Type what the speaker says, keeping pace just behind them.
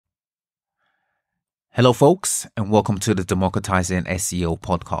Hello, folks, and welcome to the Democratizing SEO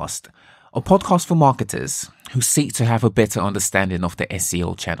podcast, a podcast for marketers who seek to have a better understanding of the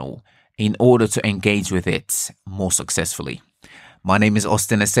SEO channel in order to engage with it more successfully. My name is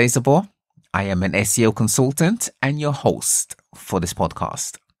Austine Esezobor. I am an SEO consultant and your host for this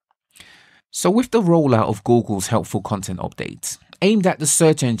podcast. So with the rollout of Google's helpful content update, aimed at the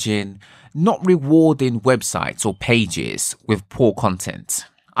search engine not rewarding websites or pages with poor content,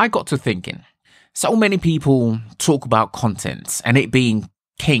 I got to thinking. So many people talk about content and it being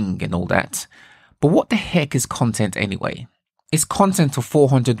king and all that. But what the heck is content anyway? Is content a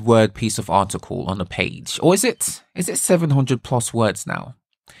 400-word piece of article on a page? Or is it 700 plus words now?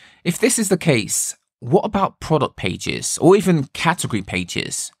 If this is the case, what about product pages or even category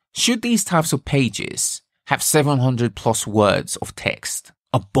pages? Should these types of pages have 700 plus words of text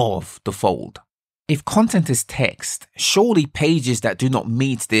above the fold? If content is text, surely pages that do not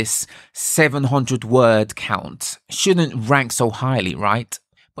meet this 700 word count shouldn't rank so highly, right?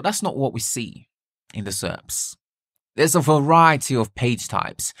 But that's not what we see in the SERPs. There's a variety of page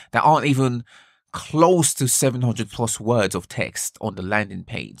types that aren't even close to 700 plus words of text on the landing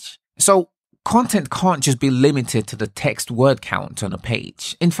page. So content can't just be limited to the text word count on a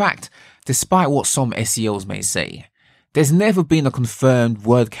page. In fact, despite what some SEOs may say, there's never been a confirmed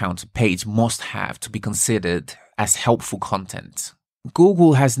word count a page must have to be considered as helpful content.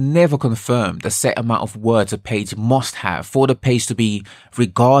 Google has never confirmed the set amount of words a page must have for the page to be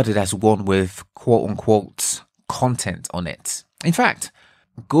regarded as one with quote-unquote content on it. In fact,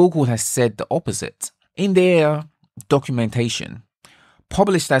 Google has said the opposite. In their documentation,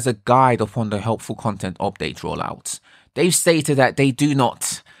 published as a guide upon the helpful content update rollout, they've stated that they do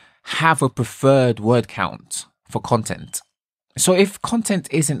not have a preferred word count for content. So if content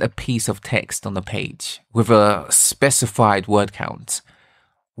isn't a piece of text on the page with a specified word count,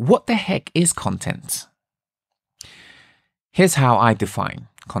 what the heck is content? Here's how I define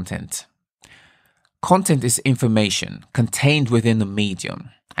content. Content is information contained within a medium,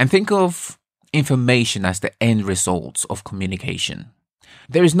 and think of information as the end result of communication.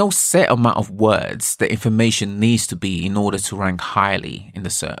 There is no set amount of words that information needs to be in order to rank highly in the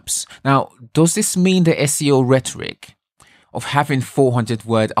SERPs. Now, does this mean the SEO rhetoric of having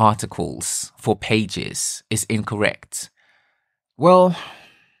 400-word articles for pages is incorrect? Well,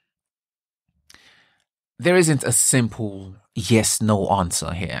 there isn't a simple yes-no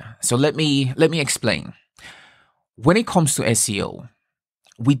answer here. So let me explain. When it comes to SEO,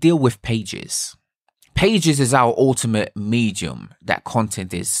 we deal with pages. Pages is our ultimate medium that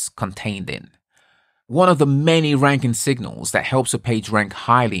content is contained in. One of the many ranking signals that helps a page rank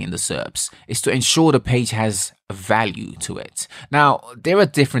highly in the SERPs is to ensure the page has value to it. Now, there are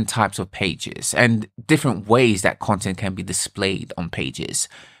different types of pages and different ways that content can be displayed on pages.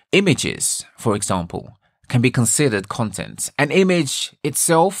 Images, for example, can be considered content. An image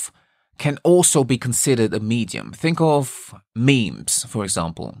itself can also be considered a medium. Think of memes, for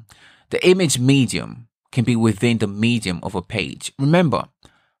example. The image medium can be within the medium of a page. Remember,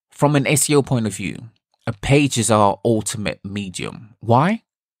 from an SEO point of view, a page is our ultimate medium. Why?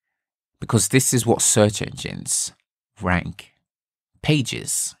 Because this is what search engines rank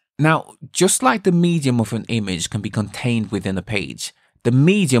pages. Now, just like the medium of an image can be contained within a page, the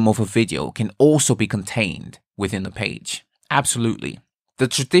medium of a video can also be contained within a page. Absolutely. The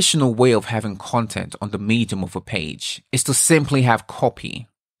traditional way of having content on the medium of a page is to simply have copy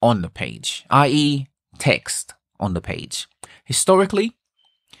on the page, i.e. text on the page. Historically,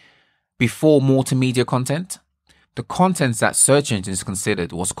 before multimedia content, the content that search engines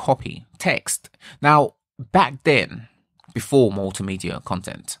considered was copy, text. Now, back then, before multimedia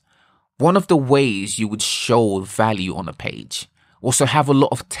content, one of the ways you would show value on a page was to have a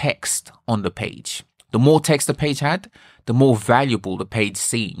lot of text on the page. The more text the page had, the more valuable the page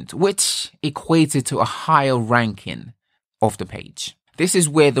seemed, which equated to a higher ranking of the page. This is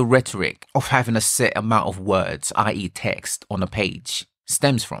where the rhetoric of having a set amount of words, i.e. text, on a page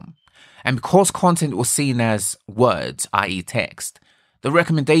stems from. And because content was seen as words, i.e. text, the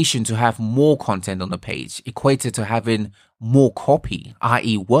recommendation to have more content on the page equated to having more copy,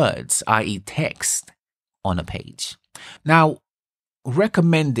 i.e. words, i.e. text, on a page. Now,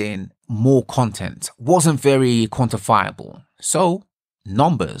 recommending more content wasn't very quantifiable, so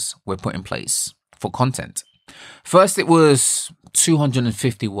numbers were put in place for content. First, it was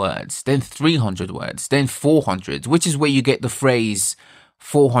 250 words, then 300 words, then 400, which is where you get the phrase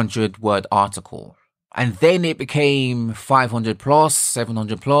 400-word article. And then it became 500 plus,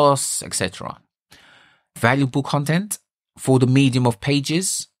 700 plus, etc. Valuable content for the medium of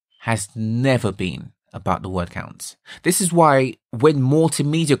pages has never been about the word count. This is why when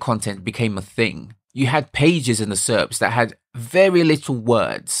multimedia content became a thing, You had pages in the SERPs that had very little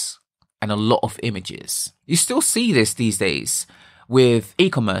words and a lot of images. You still see this these days with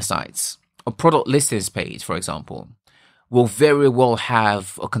e-commerce sites. A product listings page, for example, will very well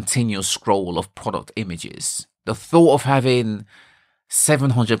have a continuous scroll of product images. The thought of having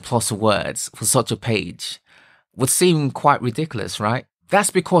 700 plus words for such a page would seem quite ridiculous, right? That's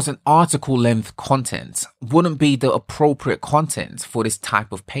because an article length content wouldn't be the appropriate content for this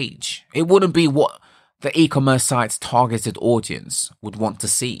type of page. It wouldn't be what the e-commerce site's targeted audience would want to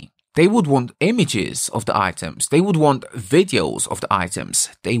see. They would want images of the items. They would want videos of the items.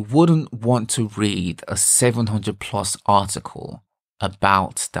 They wouldn't want to read a 700 plus article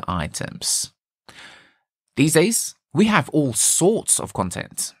about the items. These days, we have all sorts of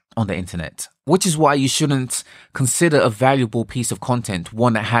content on the internet, which is why you shouldn't consider a valuable piece of content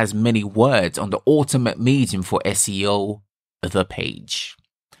one that has many words on the ultimate medium for SEO, the page.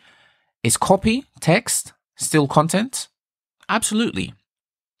 Is copy, text, still content? Absolutely.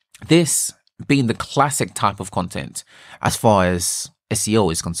 This being the classic type of content as far as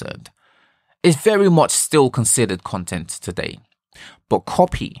SEO is concerned, is very much still considered content today. But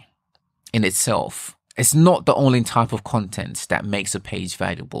copy in itself is not the only type of content that makes a page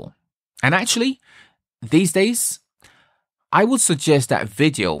valuable. And actually, these days, I would suggest that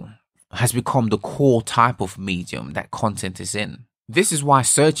video has become the core type of medium that content is in. This is why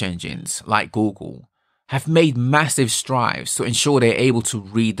search engines like Google have made massive strides to ensure they're able to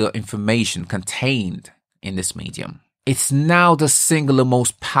read the information contained in this medium. It's now the singular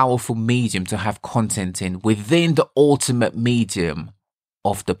most powerful medium to have content in within the ultimate medium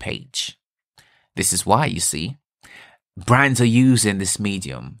of the page. This is why, you see, brands are using this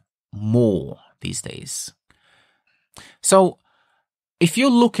medium more these days. So, if you're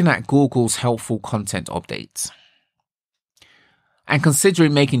looking at Google's helpful content updates and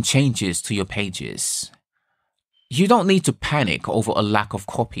considering making changes to your pages, you don't need to panic over a lack of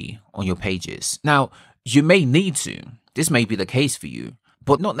copy on your pages. Now, you may need to. This may be the case for you,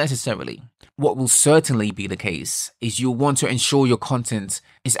 but not necessarily. What will certainly be the case is you'll want to ensure your content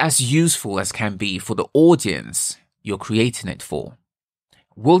is as useful as can be for the audience you're creating it for.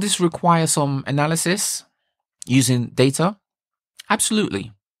 Will this require some analysis using data?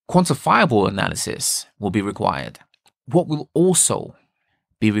 Absolutely. Quantifiable analysis will be required. What will also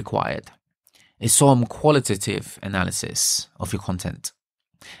be required is some qualitative analysis of your content.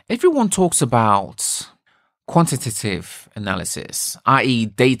 Everyone talks about quantitative analysis, i.e.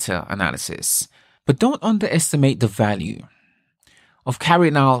 data analysis, but don't underestimate the value of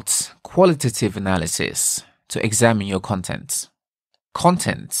carrying out qualitative analysis to examine your content.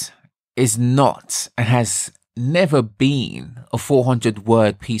 Content is not and has never been a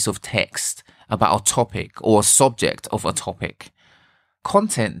 400-word piece of text about a topic or a subject of a topic.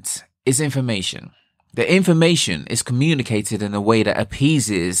 Content is information. The information is communicated in a way that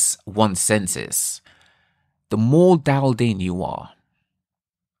appeases one's senses. The more dialed in you are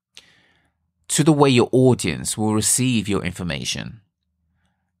to the way your audience will receive your information,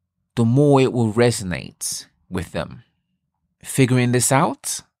 the more it will resonate with them. Figuring this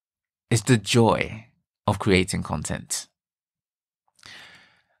out is the joy of creating content.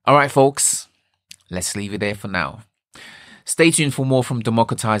 All right, folks, let's leave it there for now. Stay tuned for more from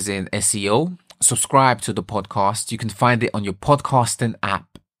Democratizing SEO. Subscribe to the podcast. You can find it on your podcasting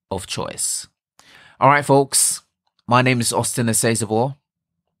app of choice. All right, folks, my name is Austine Esezobor.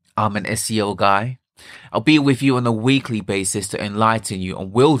 I'm an SEO guy. I'll be with you on a weekly basis to enlighten you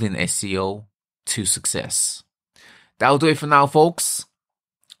on wielding SEO to success. That'll do it for now, folks.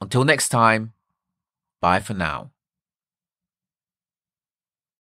 Until next time, bye for now.